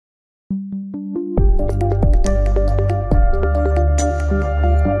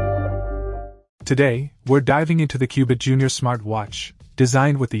Today, we're diving into the Cubitt Junior smartwatch,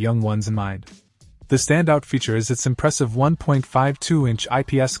 designed with the young ones in mind. The standout feature is its impressive 1.52-inch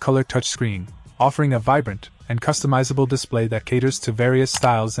IPS color touchscreen, offering a vibrant and customizable display that caters to various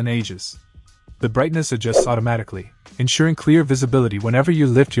styles and ages. The brightness adjusts automatically, ensuring clear visibility whenever you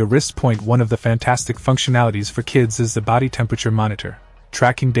lift your wrist. One of the fantastic functionalities for kids is the body temperature monitor,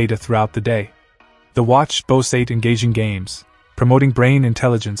 tracking data throughout the day. The watch boasts 8 engaging games, promoting brain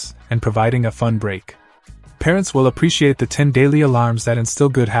intelligence and providing a fun break. Parents will appreciate the 10 daily alarms that instill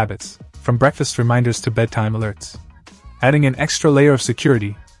good habits, from breakfast reminders to bedtime alerts. Adding an extra layer of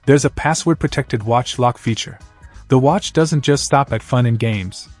security, there's a password-protected watch lock feature. The watch doesn't just stop at fun and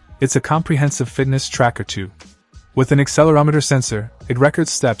games, it's a comprehensive fitness tracker too. With an accelerometer sensor, it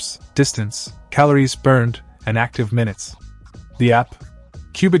records steps, distance, calories burned, and active minutes. The app,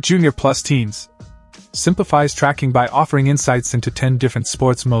 Cubitt Junior Plus Teens, simplifies tracking by offering insights into 10 different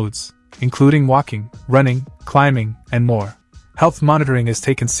sports modes, including walking, running, climbing, and more. Health monitoring is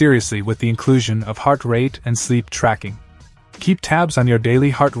taken seriously with the inclusion of heart rate and sleep tracking. Keep tabs on your daily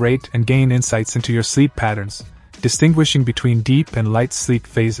heart rate and gain insights into your sleep patterns, distinguishing between deep and light sleep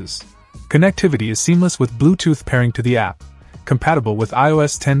phases. Connectivity is seamless with Bluetooth pairing to the app, compatible with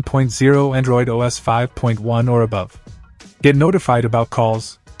iOS 10.0, Android OS 5.1 or above. Get notified about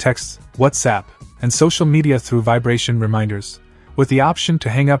calls, texts, WhatsApp, and social media through vibration reminders, with the option to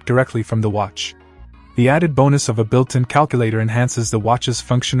hang up directly from the watch. The added bonus of a built-in calculator enhances the watch's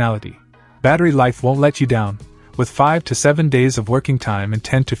functionality. Battery life won't let you down, with 5 to 7 days of working time and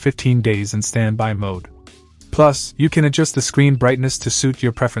 10 to 15 days in standby mode. Plus, you can adjust the screen brightness to suit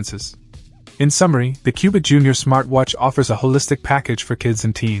your preferences. In summary, the Cubitt Junior smartwatch offers a holistic package for kids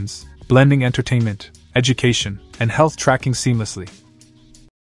and teens, blending entertainment, education, and health tracking seamlessly.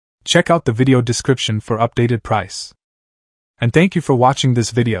 Check out the video description for updated price. And thank you for watching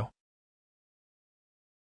this video.